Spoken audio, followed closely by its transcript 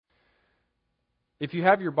If you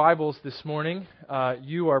have your Bibles this morning,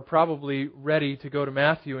 you are probably ready to go to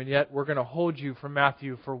Matthew, and yet we're going to hold you from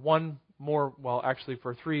Matthew for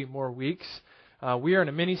for 3 more weeks. We are in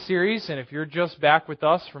a mini-series, and if you're just back with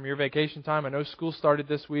us from your vacation time, I know school started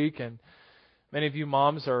this week, and many of you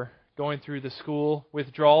moms are going through the school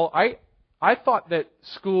withdrawal. I thought that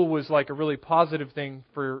school was like a really positive thing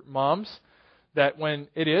for moms, that when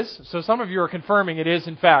it is. So some of you are confirming it is,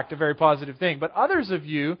 in fact, a very positive thing, but others of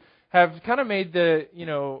you have kind of made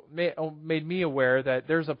me aware that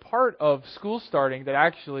there's a part of school starting that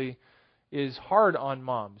actually is hard on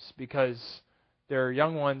moms because their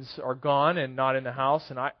young ones are gone and not in the house.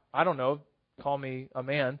 And I don't know, call me a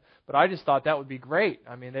man, but I just thought that would be great.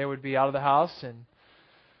 I mean, they would be out of the house,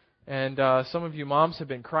 and some of you moms have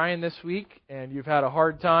been crying this week, and you've had a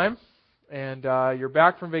hard time, and you're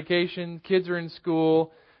back from vacation, kids are in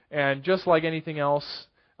school, and just like anything else,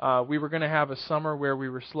 we were going to have a summer where we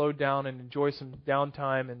were slowed down and enjoy some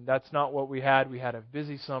downtime, and that's not what we had. We had a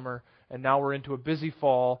busy summer, and now we're into a busy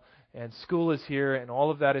fall, and school is here, and all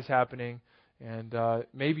of that is happening. And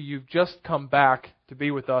maybe you've just come back to be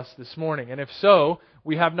with us this morning. And if so,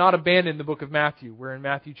 we have not abandoned the book of Matthew. We're in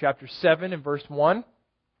Matthew chapter 7 and verse 1,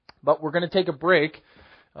 but we're going to take a break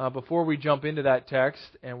before we jump into that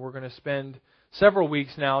text, and we're going to spend several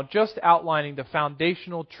weeks now just outlining the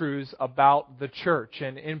foundational truths about the church,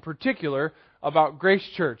 and in particular about Grace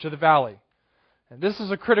Church of the Valley. And this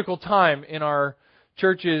is a critical time in our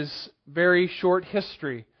church's very short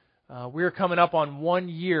history. We're coming up on 1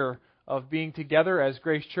 year of being together as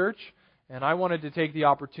Grace Church, and I wanted to take the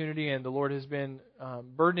opportunity, and the Lord has been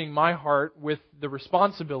burdening my heart with the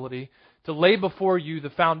responsibility to lay before you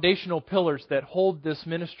the foundational pillars that hold this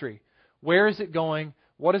ministry. Where is it going?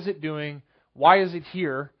 What is it doing? Why is it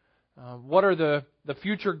here? What are the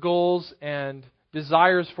future goals and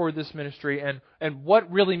desires for this ministry? And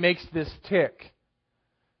what really makes this tick?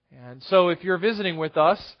 And so if you're visiting with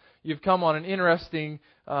us, you've come on an interesting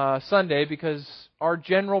Sunday because our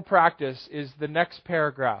general practice is the next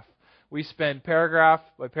paragraph. We spend paragraph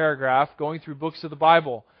by paragraph going through books of the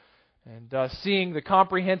Bible and seeing the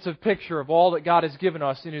comprehensive picture of all that God has given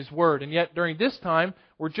us in His Word. And yet during this time,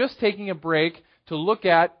 we're just taking a break to look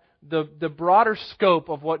at the broader scope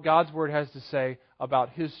of what God's Word has to say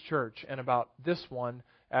about His church and about this one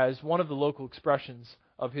as one of the local expressions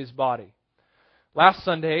of His body. Last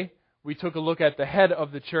Sunday, we took a look at the head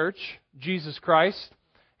of the church, Jesus Christ,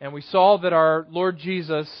 and we saw that our Lord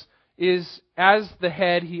Jesus is, as the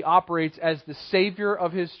head, He operates as the Savior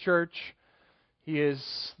of His church. He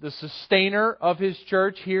is the sustainer of His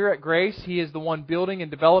church here at Grace. He is the one building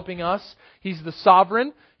and developing us. He's the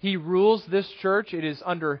sovereign. He rules this church. It is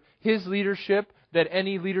under His leadership that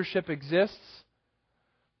any leadership exists.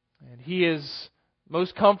 And He is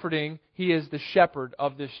most comforting. He is the shepherd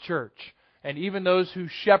of this church. And even those who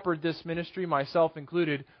shepherd this ministry, myself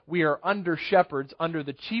included, we are under shepherds, under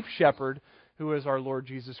the chief shepherd, who is our Lord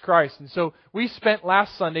Jesus Christ. And so we spent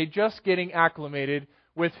last Sunday just getting acclimated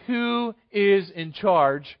with who is in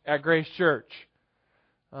charge at Grace Church.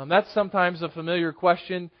 That's sometimes a familiar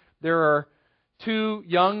question. There are 2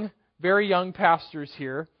 very young pastors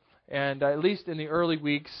here, and at least in the early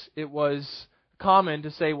weeks, it was common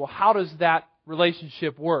to say, well, how does that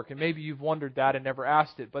relationship work? And maybe you've wondered that and never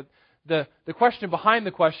asked it, but the question behind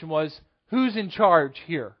the question was, who's in charge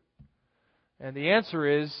here? And the answer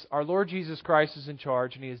is, our Lord Jesus Christ is in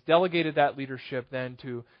charge, and He has delegated that leadership then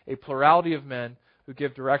to a plurality of men who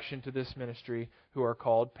give direction to this ministry, who are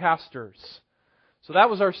called pastors. So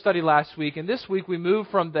that was our study last week, and this week we move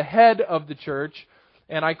from the head of the church,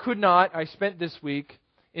 and I spent this week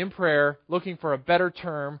in prayer looking for a better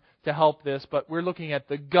term to help this, but we're looking at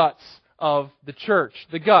the guts of the church.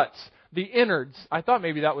 The guts, the innards. I thought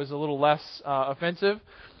maybe that was a little less offensive,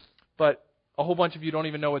 but a whole bunch of you don't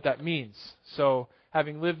even know what that means. So,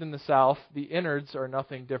 having lived in the South, the innards are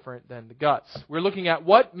nothing different than the guts. We're looking at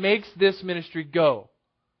what makes this ministry go.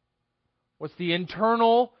 What's the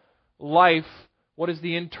internal life? What is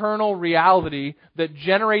the internal reality that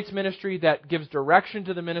generates ministry, that gives direction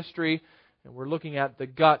to the ministry? And we're looking at the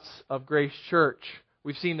guts of Grace Church.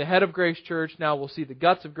 We've seen the head of Grace Church. Now we'll see the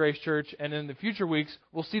guts of Grace Church. And in the future weeks,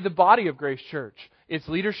 we'll see the body of Grace Church. Its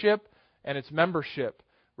leadership and its membership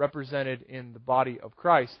represented in the body of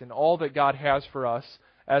Christ and all that God has for us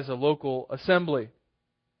as a local assembly.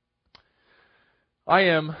 I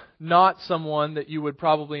am not someone that you would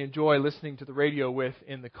probably enjoy listening to the radio with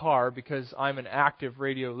in the car because I'm an active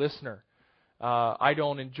radio listener. I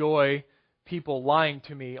don't enjoy people lying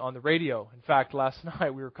to me on the radio. In fact, last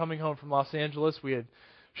night we were coming home from Los Angeles. We had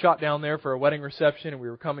shot down there for a wedding reception, and we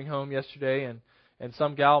were coming home yesterday, and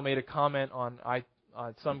some gal made a comment on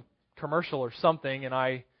some commercial or something, and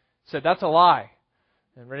I said, "That's a lie."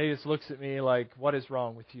 And Renee just looks at me like, "What is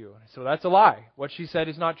wrong with you?" And so that's a lie. What she said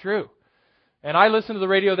is not true. And I listen to the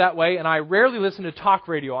radio that way, and I rarely listen to talk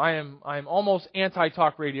radio. I am almost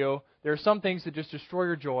anti-talk radio. There are some things that just destroy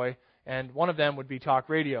your joy, and one of them would be talk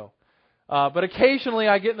radio. But occasionally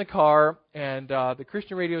I get in the car, and the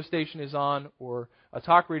Christian radio station is on, or a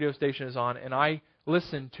talk radio station is on, and I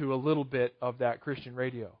listen to a little bit of that Christian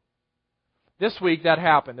radio. This week that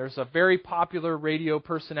happened. There's a very popular radio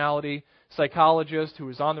personality, psychologist, who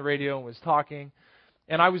was on the radio and was talking.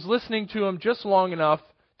 And I was listening to him just long enough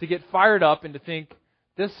to get fired up and to think,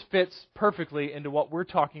 this fits perfectly into what we're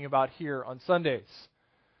talking about here on Sundays.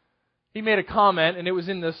 He made a comment, and it was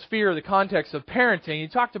in the sphere, the context of parenting. He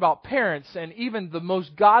talked about parents, and even the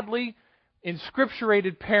most godly,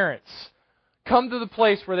 inscripturated parents come to the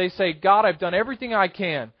place where they say, "God, I've done everything I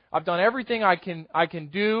can. I've done everything I can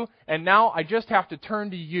do, and now I just have to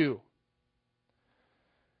turn to you."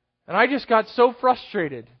 And I just got so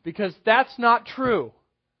frustrated because that's not true.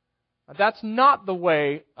 That's not the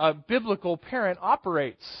way a biblical parent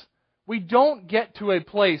operates. We don't get to a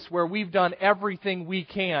place where we've done everything we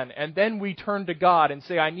can, and then we turn to God and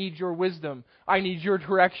say, "I need your wisdom. I need your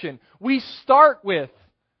direction." We start with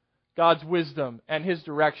God's wisdom and His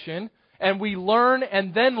direction, and we learn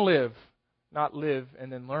and then live, not live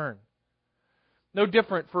and then learn. No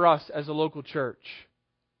different for us as a local church.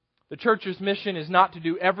 The church's mission is not to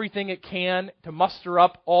do everything it can, to muster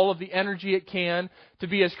up all of the energy it can, to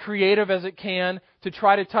be as creative as it can, to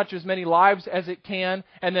try to touch as many lives as it can,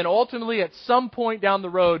 and then ultimately at some point down the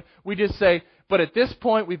road, we just say, but at this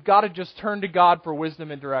point we've got to just turn to God for wisdom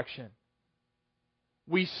and direction.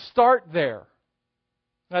 We start there.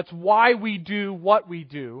 That's why we do what we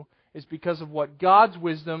do, is because of what God's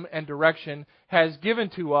wisdom and direction has given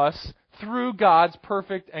to us through God's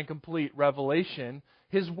perfect and complete revelation,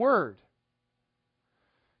 His Word.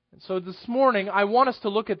 And so this morning, I want us to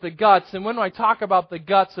look at the guts. And when I talk about the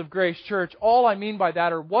guts of Grace Church, all I mean by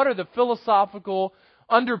that are what are the philosophical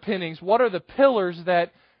underpinnings, what are the pillars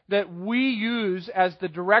that we use as the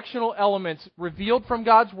directional elements revealed from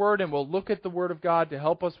God's Word, and we'll look at the Word of God to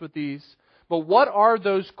help us with these. But what are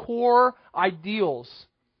those core ideals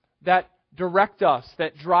that direct us,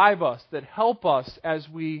 that drive us, that help us as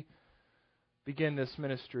we begin this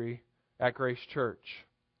ministry at Grace Church?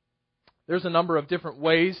 There's a number of different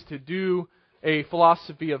ways to do a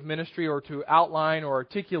philosophy of ministry, or to outline or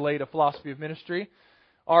articulate a philosophy of ministry.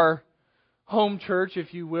 Our home church,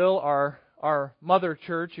 if you will, our mother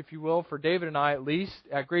church, if you will, for David and I at least,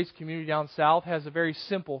 at Grace Community down south, has a very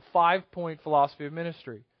simple 5-point philosophy of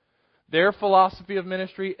ministry. Their philosophy of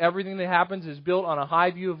ministry, everything that happens is built on a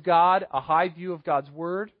high view of God, a high view of God's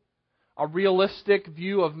Word, a realistic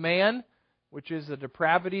view of man, which is the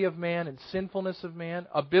depravity of man and sinfulness of man,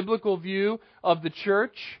 a biblical view of the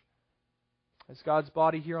church as God's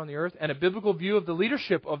body here on the earth, and a biblical view of the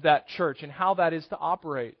leadership of that church and how that is to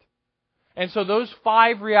operate. And so those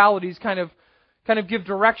 5 realities kind of give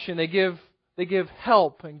direction. They give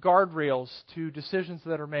help and guardrails to decisions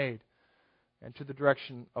that are made and to the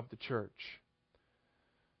direction of the church.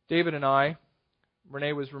 David and I,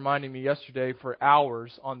 Renee was reminding me yesterday, for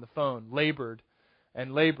hours on the phone, labored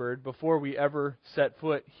before we ever set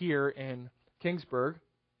foot here in Kingsburg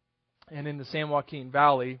and in the San Joaquin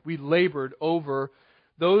Valley. We labored over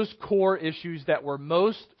those core issues that were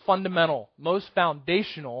most fundamental, most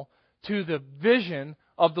foundational to the vision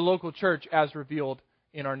of the local church as revealed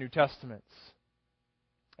in our New Testaments,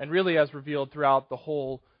 and really as revealed throughout the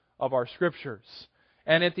whole of our Scriptures.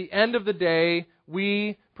 And at the end of the day,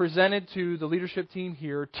 we presented to the leadership team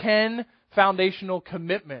here 10 foundational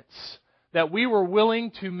commitments that we were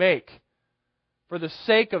willing to make for the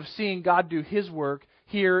sake of seeing God do His work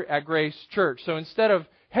here at Grace Church. So instead of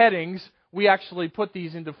headings, we actually put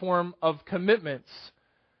these into form of commitments.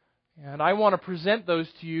 And I want to present those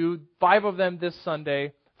to you, 5 of them this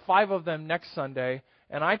Sunday, 5 of them next Sunday,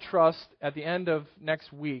 and I trust at the end of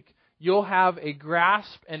next week, you'll have a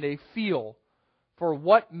grasp and a feel for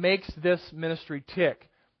what makes this ministry tick,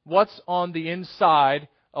 what's on the inside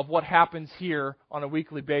of what happens here on a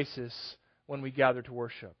weekly basis when we gather to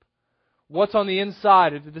worship. What's on the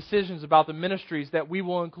inside of the decisions about the ministries that we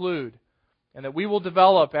will include and that we will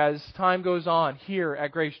develop as time goes on here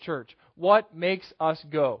at Grace Church. What makes us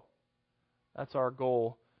go? That's our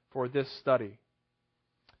goal for this study.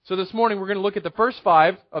 So this morning we're going to look at the first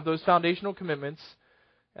 5 of those foundational commitments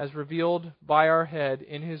as revealed by our head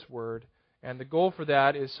in His Word. And the goal for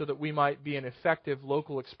that is so that we might be an effective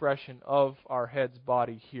local expression of our head's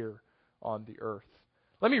body here on the earth.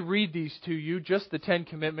 Let me read these to you, just the 10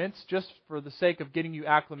 commitments, just for the sake of getting you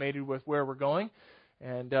acclimated with where we're going.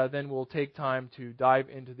 And then we'll take time to dive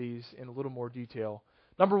into these in a little more detail.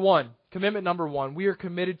 Number one, commitment number one, we are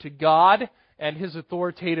committed to God and His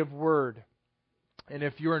authoritative Word. And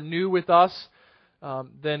if you're new with us,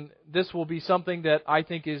 then this will be something that I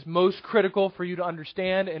think is most critical for you to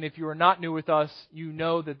understand. And if you are not new with us, you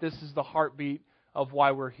know that this is the heartbeat of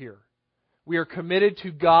why we're here. We are committed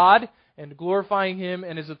to God and glorifying Him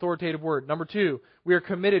and His authoritative Word. Number two, we are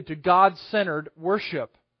committed to God-centered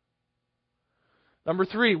worship. Number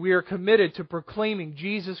three, we are committed to proclaiming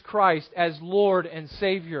Jesus Christ as Lord and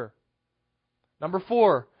Savior. Number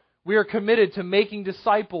four, we are committed to making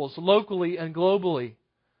disciples locally and globally.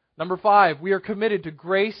 Number five, we are committed to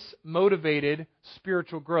grace-motivated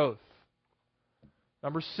spiritual growth.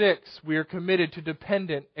 Number six, we are committed to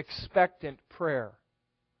dependent, expectant prayer.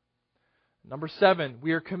 Number seven,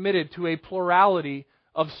 we are committed to a plurality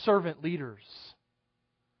of servant leaders.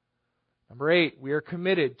 Number eight, we are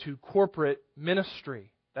committed to corporate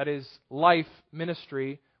ministry. That is, life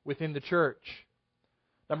ministry within the church.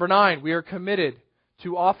 Number nine, we are committed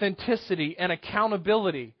to authenticity and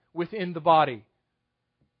accountability within the body.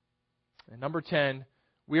 And number 10,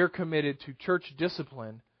 we are committed to church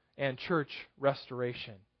discipline and church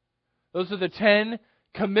restoration. Those are the 10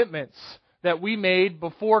 commitments that we made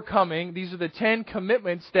before coming. These are the 10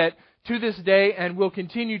 commitments that to this day and will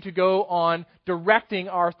continue to go on directing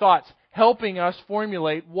our thoughts, helping us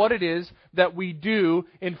formulate what it is that we do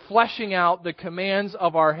in fleshing out the commands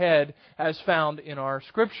of our head as found in our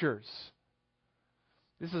Scriptures.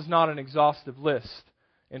 This is not an exhaustive list.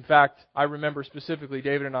 In fact, I remember specifically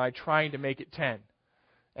David and I trying to make it 10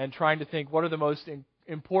 and trying to think what are the most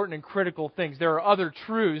important and critical things. There are other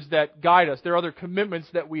truths that guide us. There are other commitments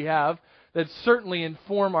that we have that certainly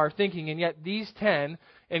inform our thinking, and yet these 10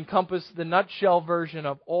 encompass the nutshell version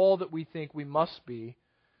of all that we think we must be,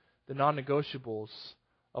 the non-negotiables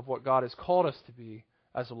of what God has called us to be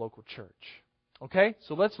as a local church. Okay,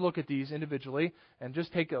 so let's look at these individually and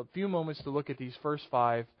just take a few moments to look at these first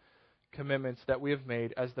 5 commitments that we have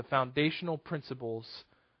made as the foundational principles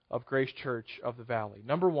of Grace Church of the Valley.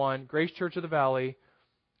 Number 1, Grace Church of the Valley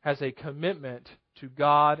has a commitment to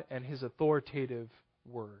God and His authoritative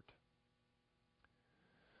Word.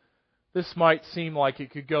 This might seem like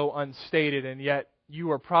it could go unstated, and yet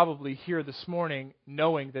you are probably here this morning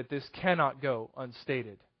knowing that this cannot go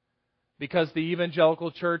unstated. Because the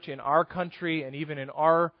evangelical church in our country and even in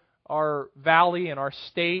our valley and our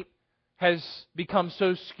state has become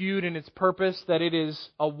so skewed in its purpose that it is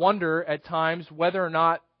a wonder at times whether or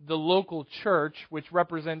not the local church, which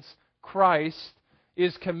represents Christ,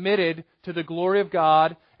 is committed to the glory of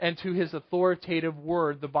God and to His authoritative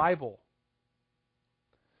Word, the Bible.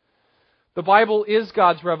 The Bible is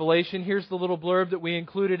God's revelation. Here's the little blurb that we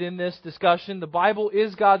included in this discussion. The Bible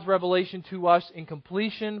is God's revelation to us in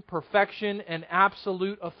completion, perfection, and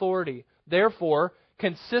absolute authority. Therefore,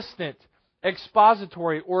 consistent,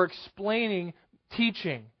 expository, or explanatory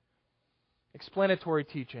teaching,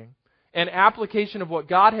 and application of what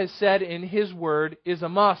God has said in His Word is a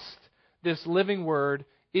must. This living Word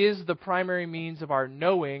is the primary means of our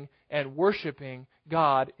knowing and worshiping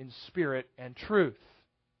God in spirit and truth.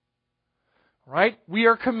 Right? We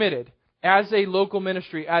are committed as a local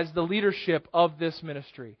ministry, as the leadership of this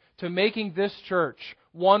ministry, to making this church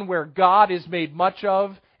one where God is made much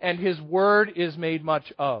of and His Word is made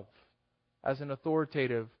much of as an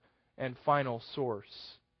authoritative and final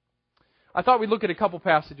source. I thought we'd look at a couple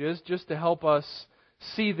passages just to help us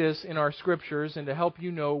see this in our Scriptures and to help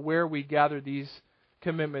you know where we gather these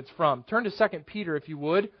commitments from. Turn to 2 Peter, if you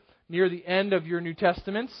would, near the end of your New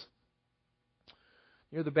Testaments.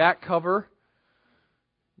 Near the back cover,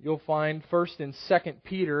 you'll find 1st and 2nd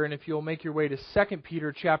Peter, and if you'll make your way to 2nd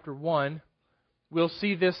Peter chapter 1, we'll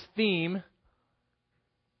see this theme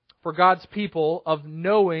for God's people of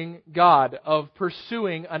knowing God, of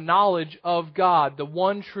pursuing a knowledge of God, the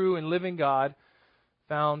one true and living God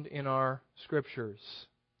found in our Scriptures,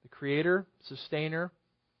 the Creator, Sustainer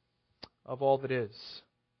of all that is.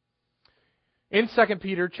 In 2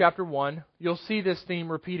 Peter chapter 1, you'll see this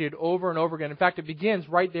theme repeated over and over again. In fact, it begins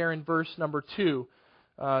right there in verse number 2.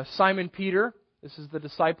 Simon Peter, this is the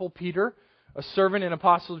disciple Peter, a servant and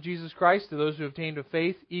apostle of Jesus Christ, to those who have obtained a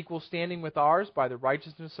faith equal standing with ours by the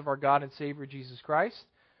righteousness of our God and Savior Jesus Christ.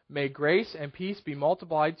 May grace and peace be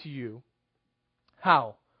multiplied to you.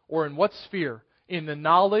 How? Or in what sphere? In the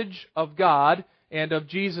knowledge of God and of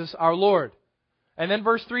Jesus our Lord. And then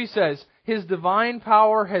verse 3 says, His divine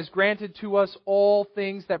power has granted to us all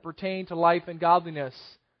things that pertain to life and godliness.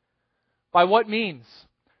 By what means?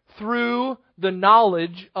 Through the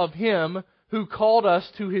knowledge of Him who called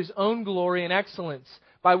us to His own glory and excellence,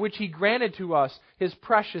 by which He granted to us His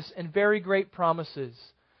precious and very great promises,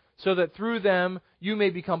 so that through them you may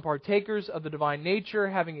become partakers of the divine nature,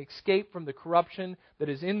 having escaped from the corruption that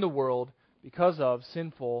is in the world because of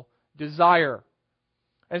sinful desire.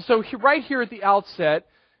 And so right here at the outset,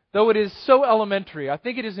 though it is so elementary, I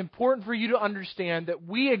think it is important for you to understand that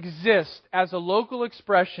we exist as a local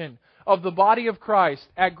expression of the body of Christ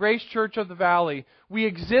at Grace Church of the Valley. We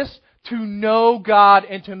exist to know God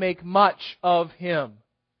and to make much of Him.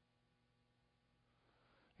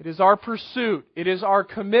 It is our pursuit, it is our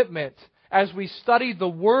commitment as we study the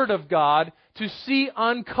Word of God to see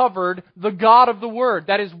uncovered the God of the Word.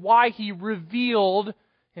 That is why He revealed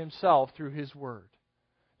Himself through His Word,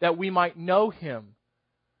 that we might know Him.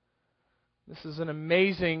 This is an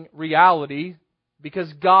amazing reality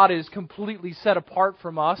because God is completely set apart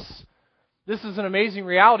from us. This is an amazing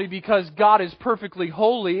reality because God is perfectly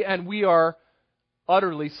holy and we are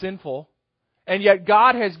utterly sinful. And yet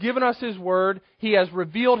God has given us His Word. He has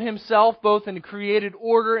revealed Himself both in created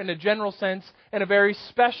order in a general sense and a very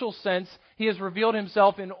special sense. He has revealed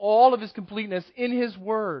Himself in all of His completeness in His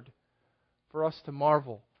Word for us to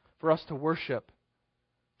marvel, for us to worship,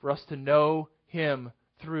 for us to know Him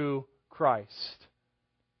through Christ.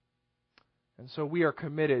 And so we are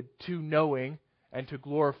committed to knowing and to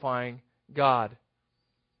glorifying God.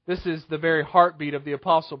 This is the very heartbeat of the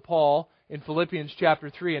Apostle Paul in Philippians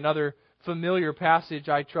chapter 3, another familiar passage,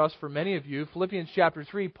 I trust, for many of you. Philippians chapter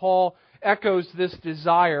 3, Paul echoes this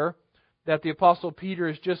desire that the Apostle Peter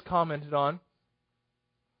has just commented on.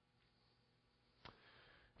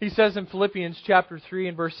 He says in Philippians chapter 3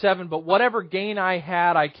 and verse 7, "But whatever gain I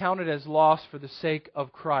had, I counted as loss for the sake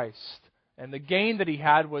of Christ." And the gain that he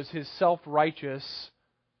had was his self-righteous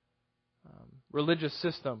religious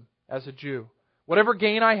system as a Jew. "Whatever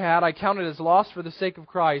gain I had, I counted as loss for the sake of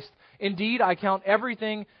Christ. Indeed, I count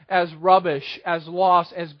everything as rubbish, as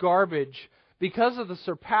loss, as garbage, because of the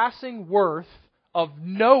surpassing worth of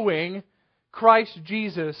knowing Christ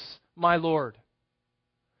Jesus, my Lord."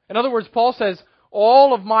 In other words, Paul says,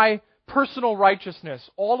 all of my personal righteousness,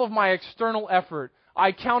 all of my external effort,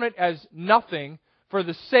 I count it as nothing for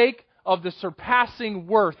the sake of the surpassing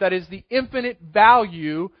worth, that is the infinite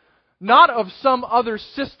value, not of some other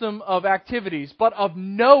system of activities, but of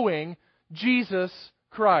knowing Jesus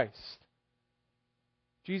Christ.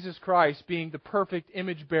 Jesus Christ being the perfect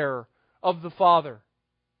image bearer of the Father.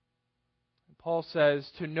 Paul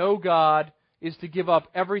says, to know God is to give up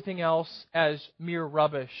everything else as mere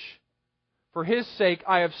rubbish. For His sake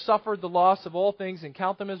I have suffered the loss of all things and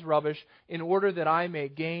count them as rubbish, in order that I may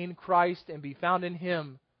gain Christ and be found in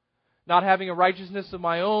Him, not having a righteousness of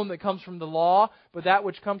my own that comes from the law, but that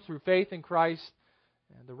which comes through faith in Christ,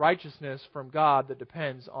 and the righteousness from God that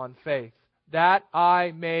depends on faith, that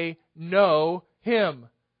I may know Him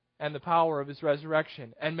and the power of His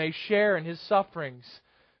resurrection, and may share in His sufferings,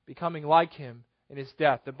 becoming like Him in His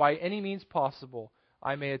death, that by any means possible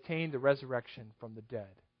I may attain the resurrection from the dead.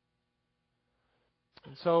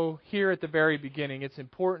 And so here at the very beginning, it's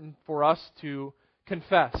important for us to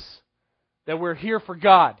confess that we're here for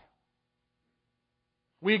God.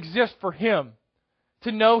 We exist for Him,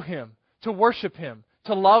 to know Him, to worship Him,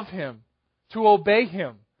 to love Him, to obey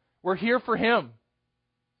Him. We're here for Him.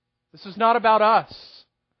 This is not about us.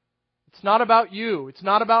 It's not about you. It's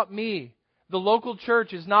not about me. The local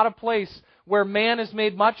church is not a place where man is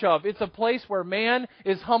made much of. It's a place where man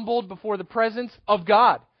is humbled before the presence of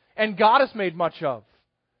God. And God is made much of.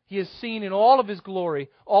 He is seen in all of His glory,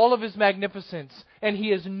 all of His magnificence, and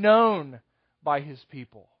He is known by His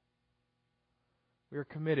people. We are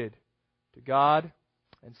committed to God.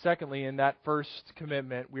 And secondly, in that first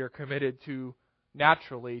commitment, we are committed to,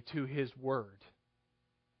 naturally, to His Word.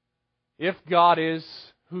 If God is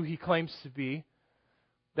who He claims to be,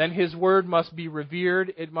 then His Word must be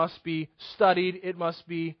revered, it must be studied, it must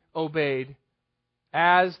be obeyed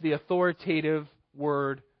as the authoritative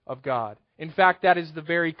Word of God. In fact, that is the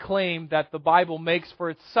very claim that the Bible makes for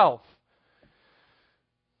itself.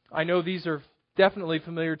 I know these are definitely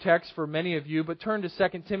familiar texts for many of you, but turn to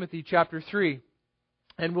 2 Timothy chapter 3,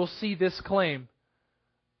 and we'll see this claim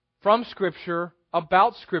from Scripture,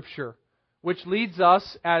 about Scripture, which leads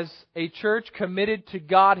us as a church committed to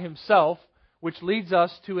God Himself, which leads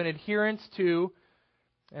us to an adherence to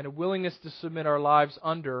and a willingness to submit our lives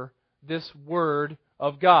under this Word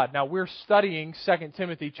of God. Now, we're studying 2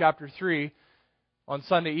 Timothy chapter 3 on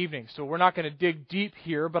Sunday evening, so we're not going to dig deep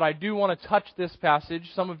here, but I do want to touch this passage.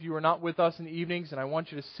 Some of you are not with us in the evenings, and I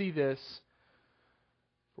want you to see this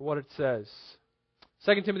for what it says.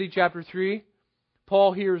 2 Timothy chapter 3,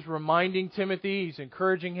 Paul here is reminding Timothy, he's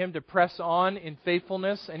encouraging him to press on in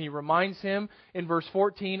faithfulness, and he reminds him in verse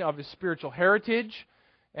 14 of his spiritual heritage.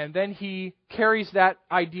 And then he carries that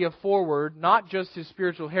idea forward, not just his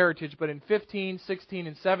spiritual heritage, but in 15, 16,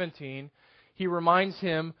 and 17, he reminds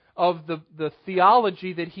him of the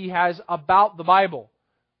theology that he has about the Bible,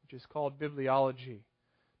 which is called bibliology.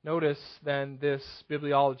 Notice then this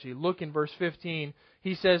bibliology. Look in verse 15.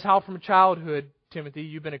 He says, how from childhood, Timothy,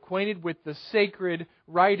 you've been acquainted with the sacred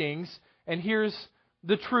writings, and here's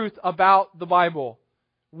the truth about the Bible,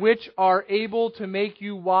 which are able to make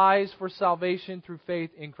you wise for salvation through faith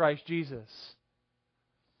in Christ Jesus.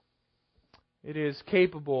 It is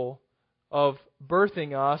capable of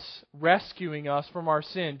birthing us, rescuing us from our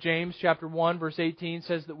sin. James chapter 1 verse 18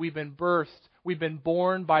 says that we've been birthed, we've been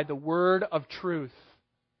born by the word of truth.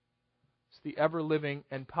 It's the ever-living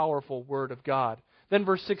and powerful Word of God. Then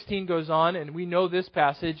verse 16 goes on, and we know this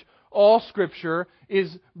passage, all Scripture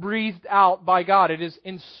is breathed out by God. It is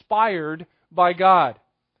inspired by God.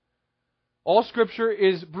 All Scripture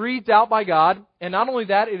is breathed out by God, and not only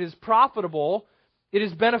that, it is profitable, it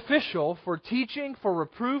is beneficial for teaching, for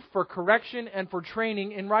reproof, for correction, and for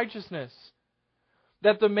training in righteousness.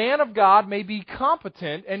 That the man of God may be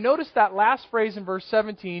competent, and notice that last phrase in verse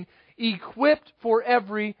 17, equipped for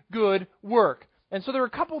every good work. And so there are a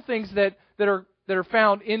couple things that are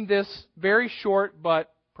found in this very short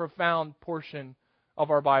but profound portion of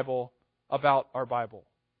our Bible about our Bible.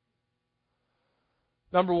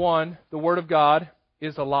 Number one, the Word of God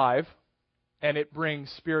is alive, and it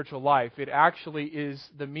brings spiritual life. It actually is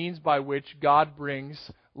the means by which God brings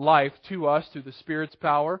life to us through the Spirit's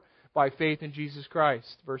power by faith in Jesus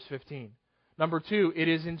Christ. Verse 15. Number two, it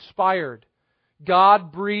is inspired.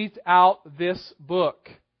 God breathed out this book.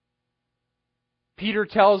 Peter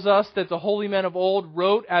tells us that the holy men of old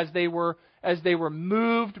wrote as they were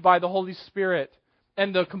moved by the Holy Spirit.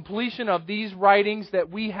 And the completion of these writings that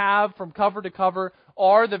we have from cover to cover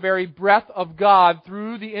are the very breath of God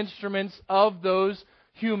through the instruments of those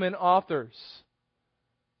human authors.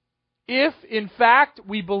 If, in fact,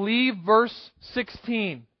 we believe verse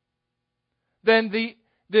 16, then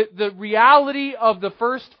the reality of the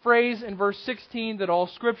first phrase in verse 16, that all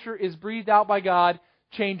Scripture is breathed out by God,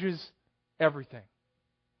 changes everything.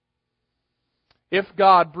 If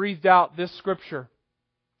God breathed out this Scripture,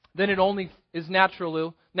 then it only is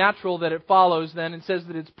natural that it follows then and says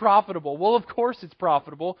that it's profitable. Well, of course it's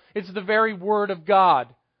profitable. It's the very Word of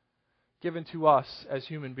God given to us as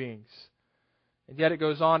human beings. And yet it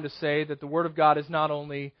goes on to say that the Word of God is not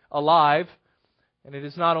only alive, and it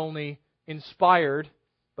is not only inspired,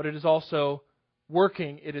 but it is also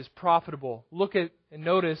working. It is profitable. Look at and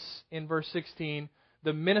notice in verse 16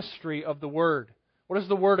 the ministry of the Word. What does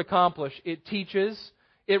the Word accomplish? It teaches,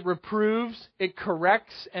 it reproves, it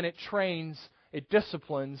corrects, and it trains, it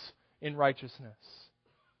disciplines in righteousness.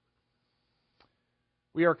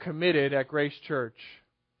 We are committed at Grace Church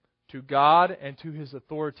to God and to His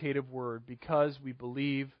authoritative Word because we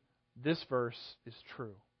believe this verse is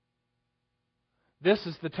true. This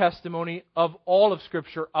is the testimony of all of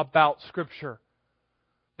Scripture about Scripture.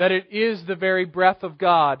 That it is the very breath of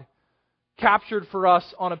God captured for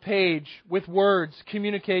us on a page with words,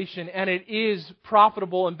 communication, and it is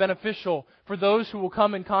profitable and beneficial for those who will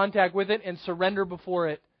come in contact with it and surrender before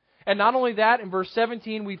it. And not only that, in verse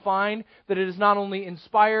 17 we find that it is not only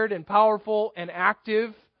inspired and powerful and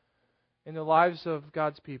active in the lives of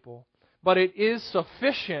God's people, but it is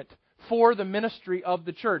sufficient for the ministry of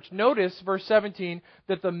the church. Notice, verse 17,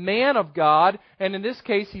 that the man of God, and in this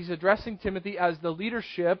case he's addressing Timothy as the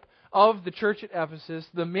leadership of the church at Ephesus,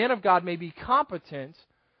 the man of God may be competent,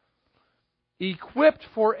 equipped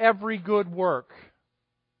for every good work.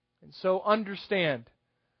 And so understand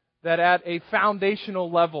that at a foundational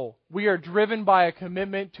level, we are driven by a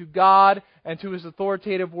commitment to God and to His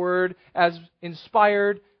authoritative Word as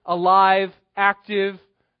inspired, alive, active,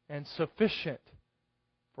 and sufficient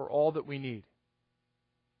for all that we need.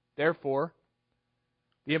 Therefore,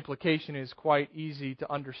 the implication is quite easy to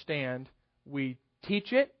understand. We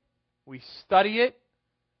teach it, we study it,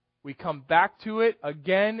 we come back to it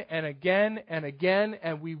again and again and again,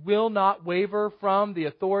 and we will not waver from the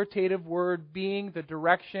authoritative Word being the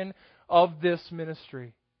direction of this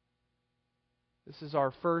ministry. This is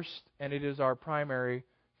our first and it is our primary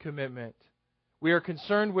commitment. We are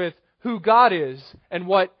concerned with who God is and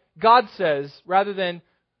what God says rather than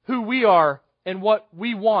who we are and what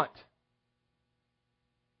we want.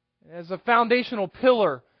 As a foundational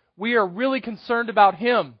pillar, we are really concerned about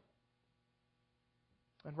Him.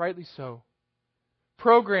 And rightly so.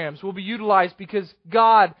 Programs will be utilized because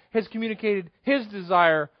God has communicated His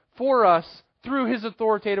desire for us through His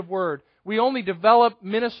authoritative Word. We only develop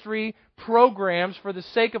ministry programs for the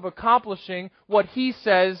sake of accomplishing what He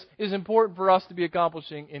says is important for us to be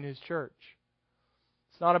accomplishing in His church.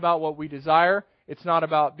 It's It's not about what we desire. It's not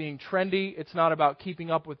about being trendy. It's not about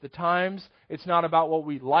keeping up with the times. It's not about what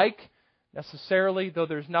we like necessarily, though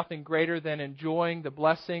there's nothing greater than enjoying the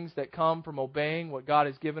blessings that come from obeying what God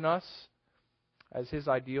has given us as His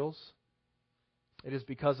ideals. It is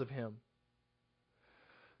because of Him.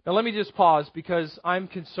 Now let me just pause, because I'm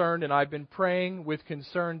concerned, and I've been praying with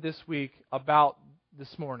concern this week about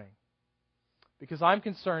this morning. Because I'm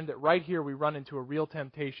concerned that right here we run into a real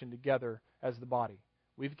temptation together as the body.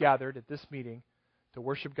 We've gathered at this meeting to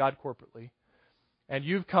worship God corporately. And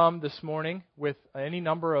you've come this morning with any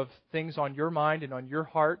number of things on your mind and on your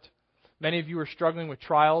heart. Many of you are struggling with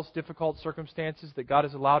trials, difficult circumstances that God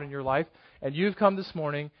has allowed in your life. And you've come this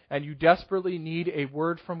morning and you desperately need a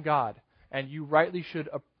word from God. And you rightly should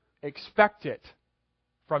expect it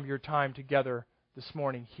from your time together this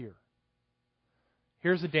morning here.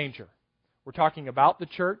 Here's the danger. We're talking about the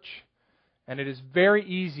church, and it is very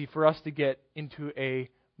easy for us to get into a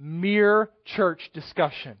mere church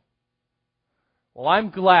discussion. Well, I'm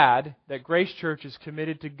glad that Grace Church is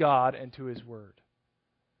committed to God and to His Word.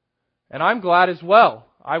 And I'm glad as well.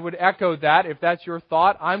 I would echo that if that's your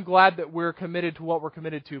thought. I'm glad that we're committed to what we're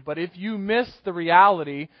committed to. But if you miss the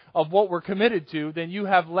reality of what we're committed to, then you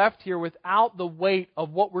have left here without the weight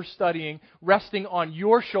of what we're studying resting on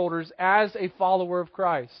your shoulders as a follower of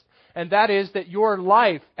Christ. And that is that your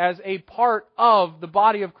life as a part of the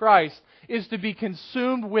body of Christ is to be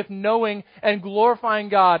consumed with knowing and glorifying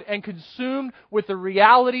God, and consumed with the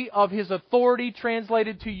reality of His authority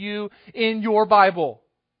translated to you in your Bible.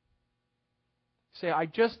 Say, I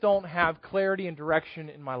just don't have clarity and direction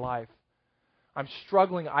in my life. I'm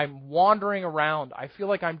struggling. I'm wandering around. I feel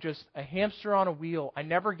like I'm just a hamster on a wheel. I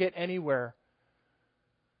never get anywhere.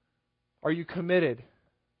 Are you committed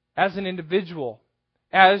as an individual,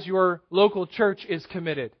 as your local church is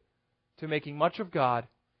committed to making much of God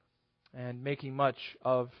and making much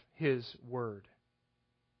of His Word?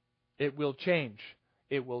 It will change.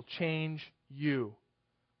 It will change you.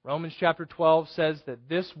 Romans chapter 12 says that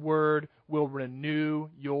this Word will renew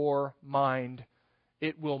your mind.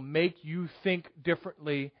 It will make you think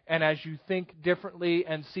differently. And as you think differently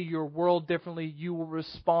and see your world differently, you will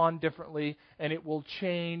respond differently. And it will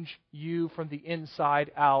change you from the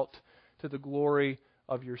inside out to the glory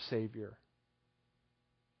of your Savior.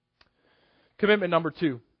 Commitment number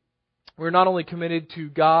 2. We're not only committed to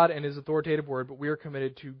God and His authoritative Word, but we are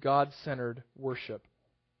committed to God-centered worship.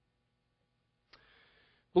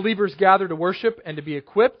 Believers gather to worship and to be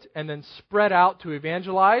equipped and then spread out to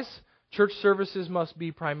evangelize. Church services must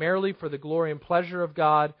be primarily for the glory and pleasure of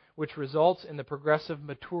God, which results in the progressive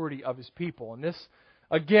maturity of His people. And this,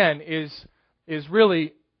 again, is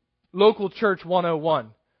really local church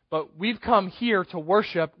 101. But we've come here to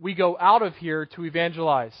worship. We go out of here to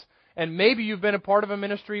evangelize. And maybe you've been a part of a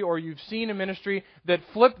ministry or you've seen a ministry that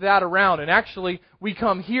flipped that around. And actually, we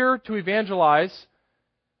come here to evangelize,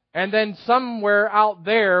 and then somewhere out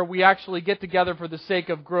there, we actually get together for the sake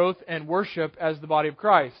of growth and worship as the body of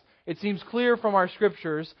Christ. It seems clear from our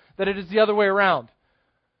Scriptures that it is the other way around.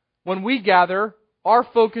 When we gather, our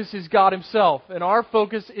focus is God Himself, and our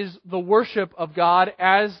focus is the worship of God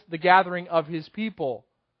as the gathering of His people.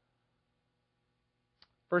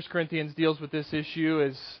 1 Corinthians deals with this issue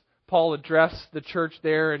as Paul addressed the church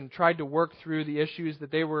there and tried to work through the issues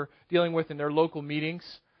that they were dealing with in their local meetings.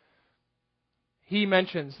 He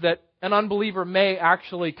mentions that an unbeliever may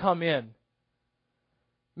actually come in,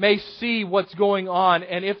 may see what's going on,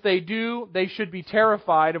 and if they do, they should be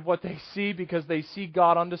terrified of what they see because they see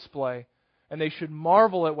God on display, and they should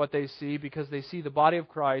marvel at what they see because they see the body of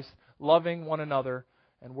Christ loving one another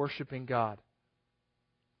and worshiping God.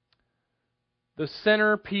 The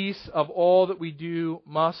centerpiece of all that we do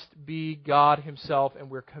must be God Himself, and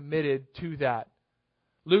we're committed to that.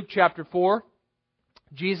 Luke chapter 4,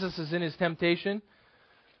 Jesus is in His temptation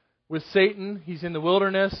with Satan. He's in the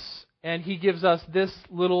wilderness, and He gives us this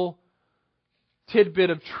little tidbit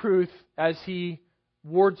of truth as He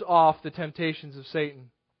wards off the temptations of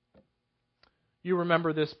Satan. You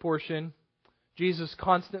remember this portion. Jesus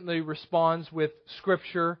constantly responds with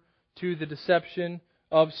Scripture to the deception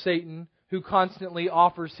of Satan, who constantly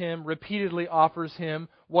repeatedly offers him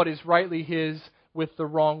what is rightly his with the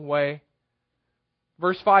wrong way.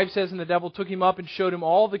 Verse 5 says, "And the devil took him up and showed him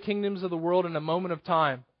all the kingdoms of the world in a moment of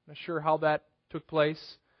time." I'm not sure how that took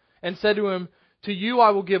place. "And said to him, 'To you I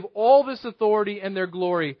will give all this authority and their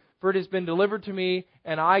glory, for it has been delivered to me,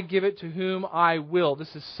 and I give it to whom I will.'"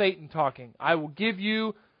 This is Satan talking. "I will give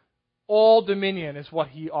you all dominion," is what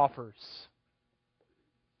he offers.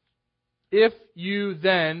 "If you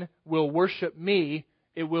then will worship me,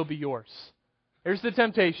 it will be yours." Here's the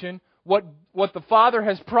temptation. What the Father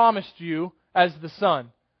has promised you as the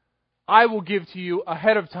Son. I will give to you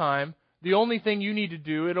ahead of time. The only thing you need to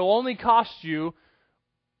do, it'll only cost you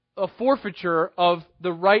a forfeiture of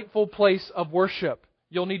the rightful place of worship.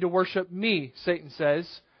 You'll need to worship me, Satan says.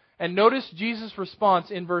 And notice Jesus'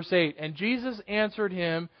 response in verse 8. And Jesus answered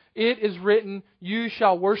him, it is written, you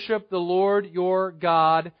shall worship the Lord your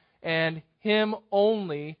God, and Him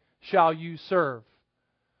only shall you serve.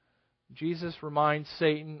 Jesus reminds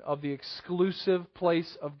Satan of the exclusive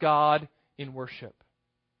place of God in worship.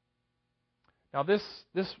 Now this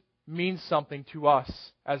means something to us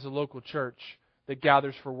as a local church that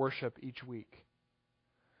gathers for worship each week.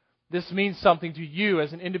 This means something to you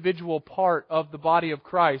as an individual part of the body of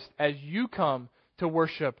Christ as you come to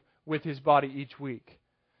worship with His body each week.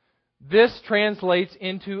 This translates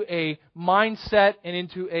into a mindset and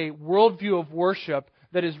into a worldview of worship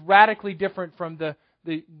that is radically different from the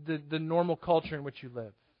normal culture in which you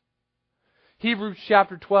live. Hebrews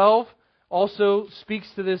chapter 12 also speaks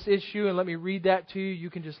to this issue, and let me read that to you. You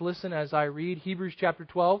can just listen as I read. Hebrews chapter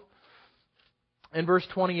 12 and verse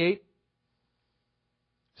 28.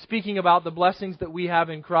 Speaking about the blessings that we have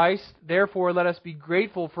in Christ, therefore let us be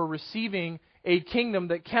grateful for receiving a kingdom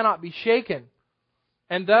that cannot be shaken.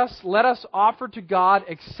 And thus let us offer to God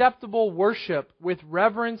acceptable worship with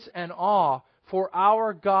reverence and awe, for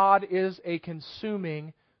our God is a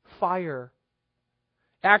consuming fire.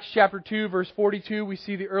 Acts chapter 2, verse 42, we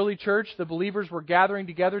see the early church, the believers were gathering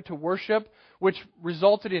together to worship, which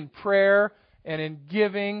resulted in prayer and in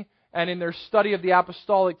giving and in their study of the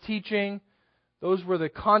apostolic teaching. Those were the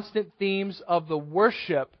constant themes of the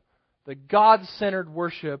worship, the God-centered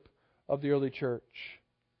worship of the early church.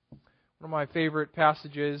 One of my favorite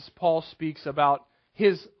passages, Paul speaks about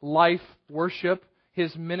his life worship,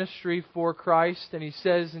 his ministry for Christ, and he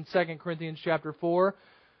says in 2 Corinthians chapter 4,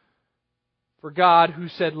 for God, who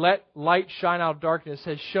said, let light shine out of darkness,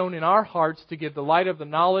 has shone in our hearts to give the light of the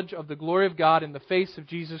knowledge of the glory of God in the face of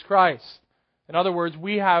Jesus Christ. In other words,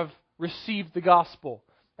 we have received the gospel.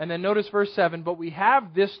 And then notice verse 7, but we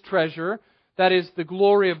have this treasure, that is the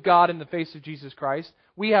glory of God in the face of Jesus Christ.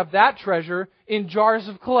 We have that treasure in jars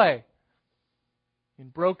of clay, in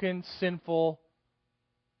broken, sinful,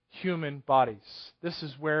 human bodies. This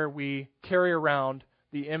is where we carry around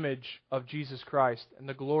the image of Jesus Christ and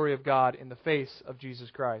the glory of God in the face of Jesus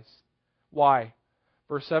Christ. Why?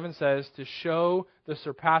 Verse 7 says, to show the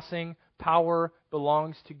surpassing power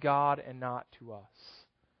belongs to God and not to us.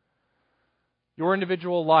 Your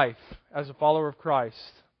individual life as a follower of Christ,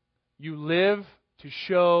 you live to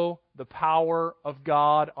show the power of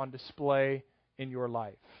God on display in your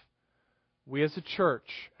life. We as a church,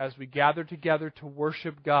 as we gather together to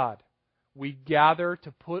worship God, we gather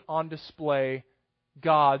to put on display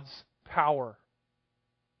God's power,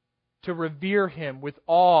 to revere Him with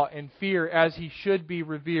awe and fear as He should be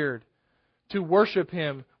revered, to worship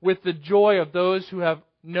Him with the joy of those who have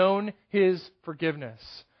known His forgiveness.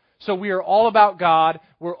 So we are all about God,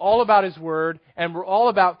 we're all about His Word, and we're all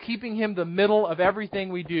about keeping Him the middle of everything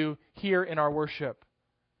we do here in our worship.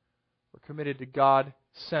 We're committed to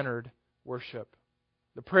God-centered worship.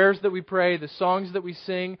 The prayers that we pray, the songs that we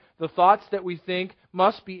sing, the thoughts that we think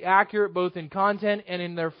must be accurate both in content and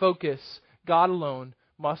in their focus. God alone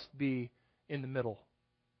must be in the middle.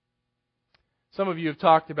 Some of you have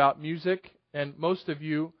talked about music, and most of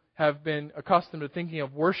you have been accustomed to thinking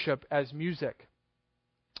of worship as music.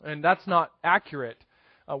 And that's not accurate.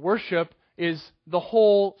 Worship is the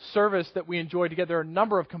whole service that we enjoy together. There are a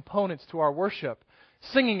number of components to our worship.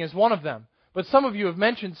 Singing is one of them. But some of you have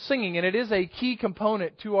mentioned singing, and it is a key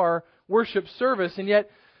component to our worship service. And yet,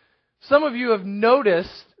 some of you have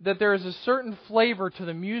noticed that there is a certain flavor to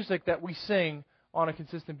the music that we sing on a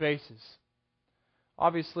consistent basis.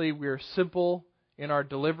 Obviously, we are simple in our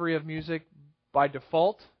delivery of music by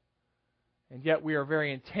default. And yet we are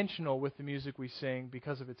very intentional with the music we sing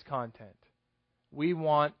because of its content. We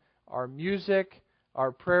want our music,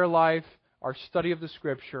 our prayer life, our study of the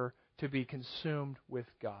Scripture to be consumed with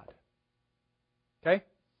God. Okay?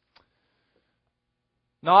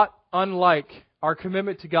 Not unlike our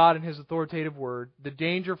commitment to God and His authoritative Word, the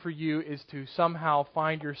danger for you is to somehow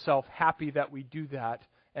find yourself happy that we do that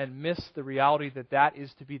and miss the reality that that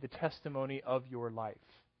is to be the testimony of your life.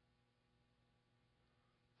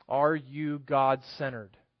 Are you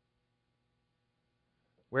God-centered?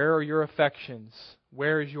 Where are your affections?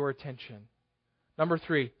 Where is your attention? Number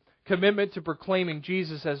 3, commitment to proclaiming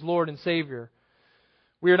Jesus as Lord and Savior.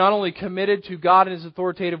 We are not only committed to God and His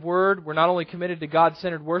authoritative Word, we're not only committed to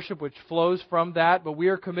God-centered worship, which flows from that, but we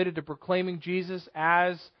are committed to proclaiming Jesus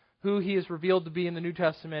as who He is revealed to be in the New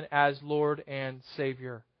Testament as Lord and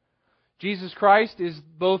Savior. Jesus Christ is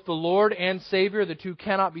both the Lord and Savior. The two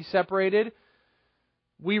cannot be separated.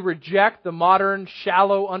 We reject the modern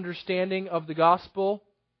shallow understanding of the gospel,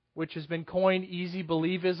 which has been coined easy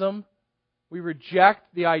believism. We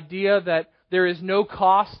reject the idea that there is no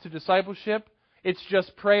cost to discipleship. It's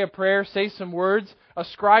just pray a prayer, say some words,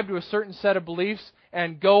 ascribe to a certain set of beliefs,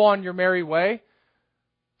 and go on your merry way.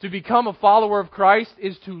 To become a follower of Christ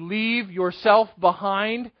is to leave yourself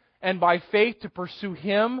behind and by faith to pursue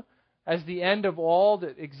Him as the end of all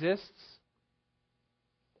that exists.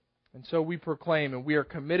 And so we proclaim, and we are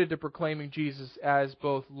committed to proclaiming Jesus as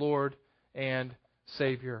both Lord and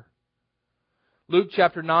Savior. Luke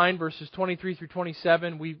chapter 9, verses 23 through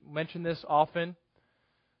 27, we mention this often,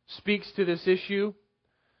 speaks to this issue.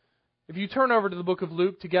 If you turn over to the book of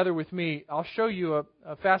Luke together with me, I'll show you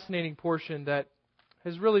a fascinating portion that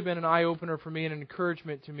has really been an eye-opener for me and an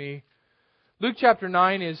encouragement to me. Luke chapter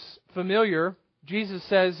 9 is familiar. Jesus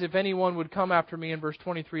says, if anyone would come after me, in verse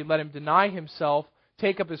 23, let him deny himself,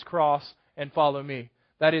 take up his cross, and follow me.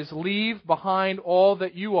 That is, leave behind all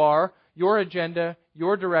that you are, your agenda,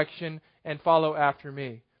 your direction, and follow after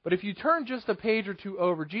me. But if you turn just a page or two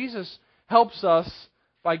over, Jesus helps us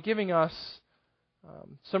by giving us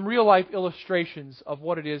some real-life illustrations of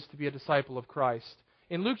what it is to be a disciple of Christ.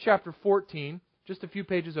 In Luke chapter 14, just a few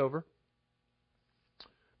pages over,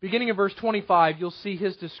 beginning in verse 25, you'll see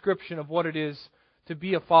His description of what it is to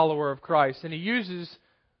be a follower of Christ. And He uses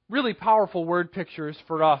really powerful word pictures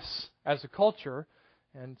for us as a culture,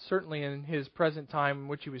 and certainly in His present time in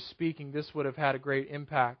which He was speaking, this would have had a great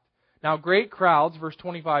impact. Now great crowds, verse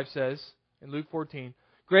 25 says, in Luke 14,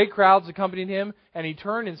 great crowds accompanied Him, and He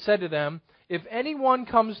turned and said to them, if anyone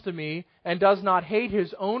comes to me and does not hate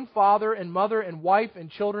his own father and mother and wife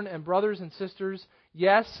and children and brothers and sisters,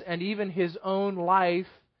 yes, and even his own life,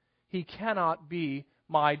 he cannot be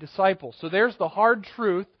my disciple. So there's the hard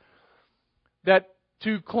truth that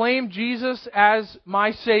to claim Jesus as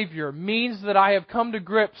my Savior means that I have come to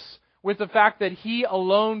grips with the fact that He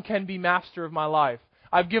alone can be master of my life.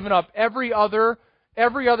 I've given up every other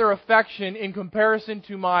affection in comparison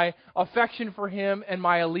to my affection for Him and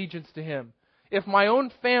my allegiance to Him. If my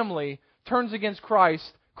own family turns against Christ,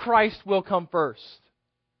 Christ will come first.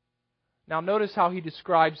 Now notice how He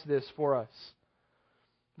describes this for us.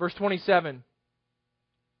 Verse 27,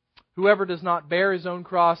 whoever does not bear his own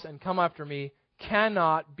cross and come after me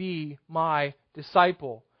cannot be my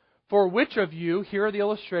disciple. For which of you, here are the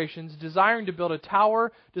illustrations, desiring to build a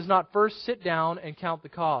tower, does not first sit down and count the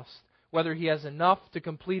cost, whether he has enough to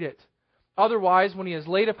complete it? Otherwise, when he has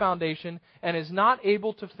laid a foundation and is not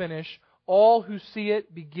able to finish, all who see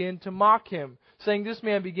it begin to mock him, saying, this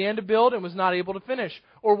man began to build and was not able to finish.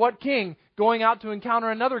 Or what king, going out to encounter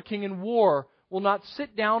another king in war, will not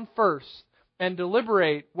sit down first and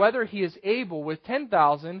deliberate whether he is able with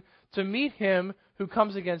 10,000 to meet him who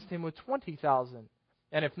comes against him with 20,000?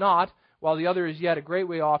 And if not, while the other is yet a great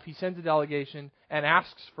way off, he sends a delegation and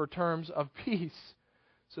asks for terms of peace.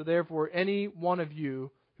 So therefore, any one of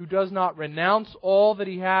you who does not renounce all that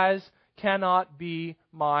he has cannot be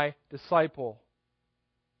my disciple.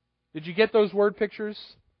 Did you get those word pictures?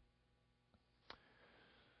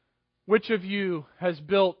 Which of you has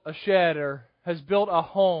built a shed or has built a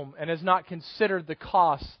home and has not considered the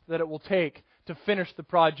cost that it will take to finish the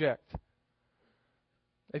project?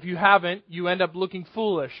 If you haven't, you end up looking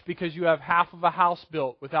foolish because you have half of a house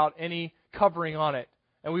built without any covering on it.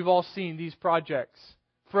 And we've all seen these projects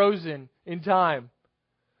frozen in time.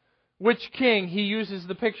 Which king, he uses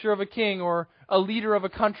the picture of a king or a leader of a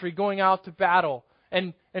country going out to battle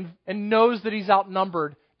and knows that he's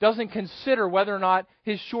outnumbered, doesn't consider whether or not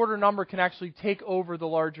his shorter number can actually take over the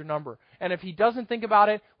larger number. And if he doesn't think about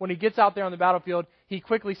it, when he gets out there on the battlefield, he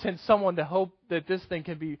quickly sends someone to hope that this thing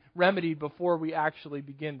can be remedied before we actually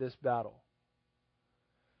begin this battle.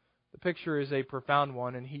 The picture is a profound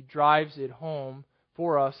one, and he drives it home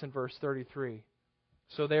for us in verse 33.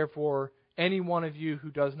 So therefore, any one of you who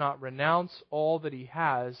does not renounce all that he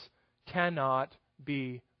has cannot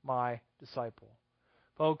be my disciple.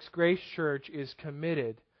 Folks, Grace Church is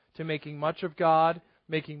committed to making much of God,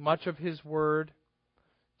 making much of His Word,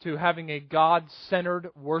 to having a God-centered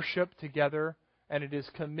worship together, and it is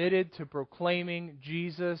committed to proclaiming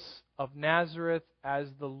Jesus of Nazareth as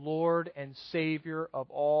the Lord and Savior of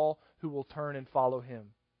all who will turn and follow Him.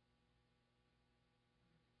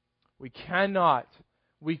 We cannot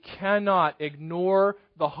ignore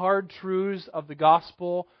the hard truths of the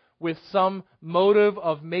gospel with some motive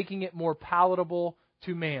of making it more palatable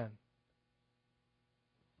to man.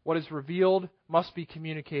 What is revealed must be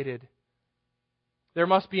communicated. There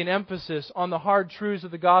must be an emphasis on the hard truths of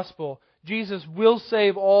the gospel. Jesus will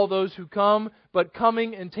save all those who come, but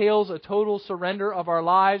coming entails a total surrender of our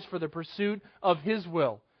lives for the pursuit of His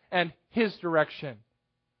will and His direction.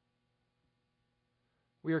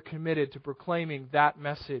 we are committed to proclaiming that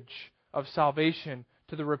message of salvation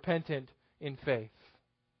to the repentant in faith.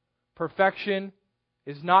 Perfection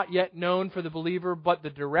is not yet known for the believer, but the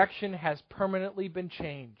direction has permanently been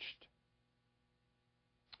changed.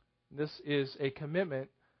 This is a commitment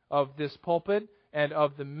of this pulpit and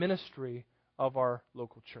of the ministry of our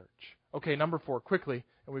local church. Okay, number 4, quickly,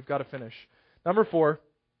 and we've got to finish. Number 4,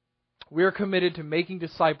 we are committed to making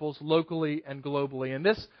disciples locally and globally. And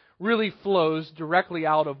this really flows directly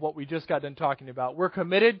out of what we just got done talking about. We're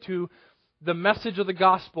committed to the message of the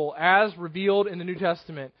gospel as revealed in the New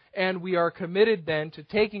Testament. And we are committed then to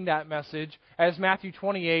taking that message, as Matthew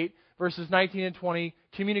 28, verses 19 and 20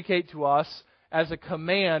 communicate to us as a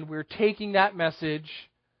command. We're taking that message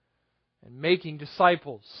and making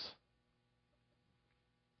disciples.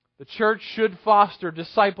 The church should foster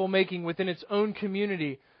disciple making within its own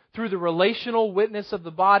community through the relational witness of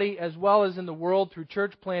the body, as well as in the world through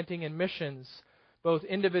church planting and missions. Both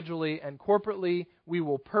individually and corporately, we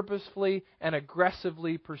will purposefully and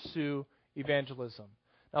aggressively pursue evangelism.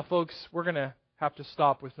 Now, folks, we're going to have to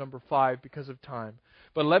stop with number 5 because of time.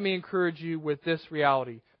 But let me encourage you with this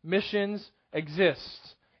reality. Missions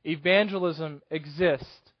exist. Evangelism exists.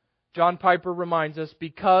 John Piper reminds us,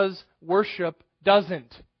 because worship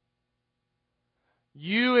doesn't.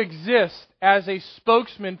 You exist as a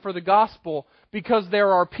spokesman for the gospel because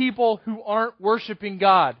there are people who aren't worshiping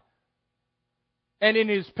God. And in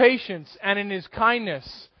His patience and in His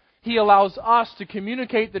kindness, He allows us to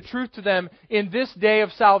communicate the truth to them in this day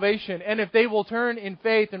of salvation. And if they will turn in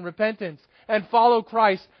faith and repentance and follow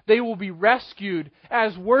Christ, they will be rescued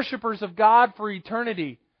as worshipers of God for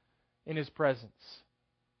eternity in His presence.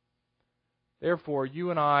 Therefore,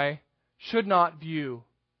 you and I should not view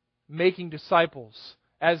making disciples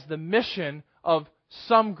as the mission of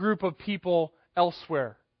some group of people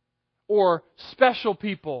elsewhere, or special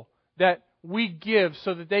people that we give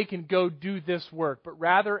so that they can go do this work, but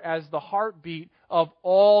rather as the heartbeat of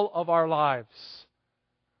all of our lives.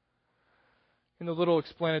 In the little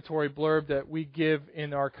explanatory blurb that we give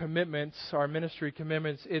in our commitments, our ministry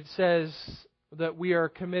commitments, it says that we are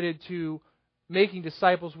committed to making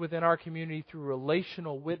disciples within our community through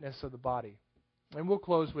relational witness of the body. And we'll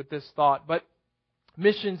close with this thought, but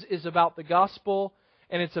missions is about the gospel,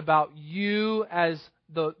 and it's about you as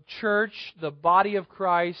the church, the body of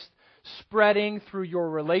Christ, spreading through your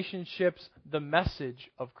relationships the message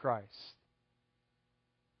of Christ.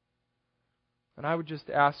 And I would just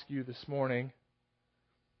ask you this morning,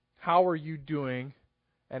 how are you doing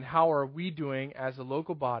and how are we doing as a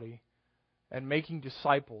local body and making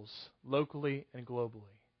disciples locally and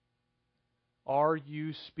globally? Are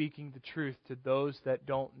you speaking the truth to those that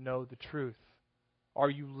don't know the truth? Are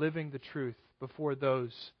you living the truth before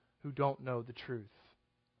those who don't know the truth?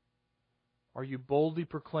 Are you boldly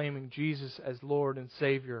proclaiming Jesus as Lord and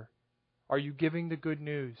Savior? Are you giving the good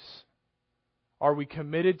news? Are we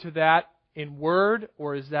committed to that in word,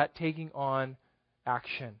 or is that taking on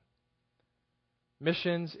action?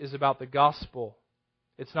 Missions is about the gospel.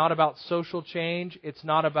 It's not about social change. It's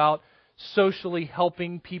not about socially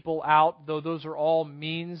helping people out, though those are all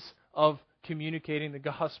means of communicating the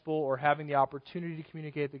gospel or having the opportunity to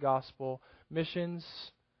communicate the gospel. Missions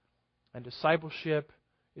and discipleship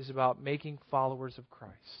is about making followers of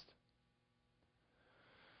Christ.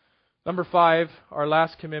 Number 5, our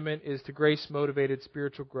last commitment is to grace-motivated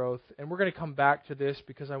spiritual growth. And we're going to come back to this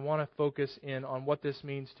because I want to focus in on what this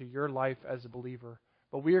means to your life as a believer.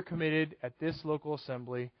 But we are committed at this local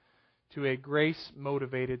assembly to a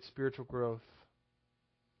grace-motivated spiritual growth.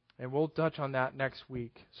 And we'll touch on that next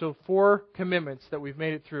week. So 4 commitments that we've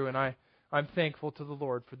made it through, and I'm thankful to the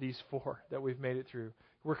Lord for these 4 that we've made it through.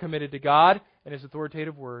 We're committed to God and His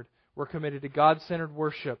authoritative Word. We're committed to God-centered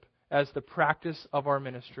worship as the practice of our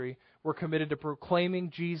ministry. We're committed to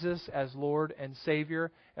proclaiming Jesus as Lord and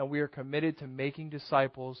Savior, and we are committed to making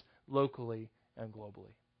disciples locally and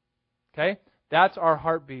globally. Okay? That's our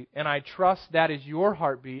heartbeat, and I trust that is your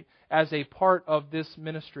heartbeat as a part of this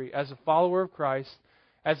ministry, as a follower of Christ,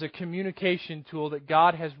 as a communication tool that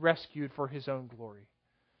God has rescued for His own glory.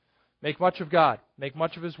 Make much of God. Make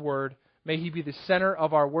much of His Word. May He be the center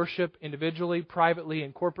of our worship individually, privately,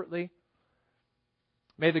 and corporately.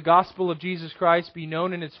 May the gospel of Jesus Christ be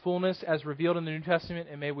known in its fullness as revealed in the New Testament,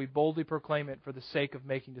 and may we boldly proclaim it for the sake of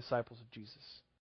making disciples of Jesus.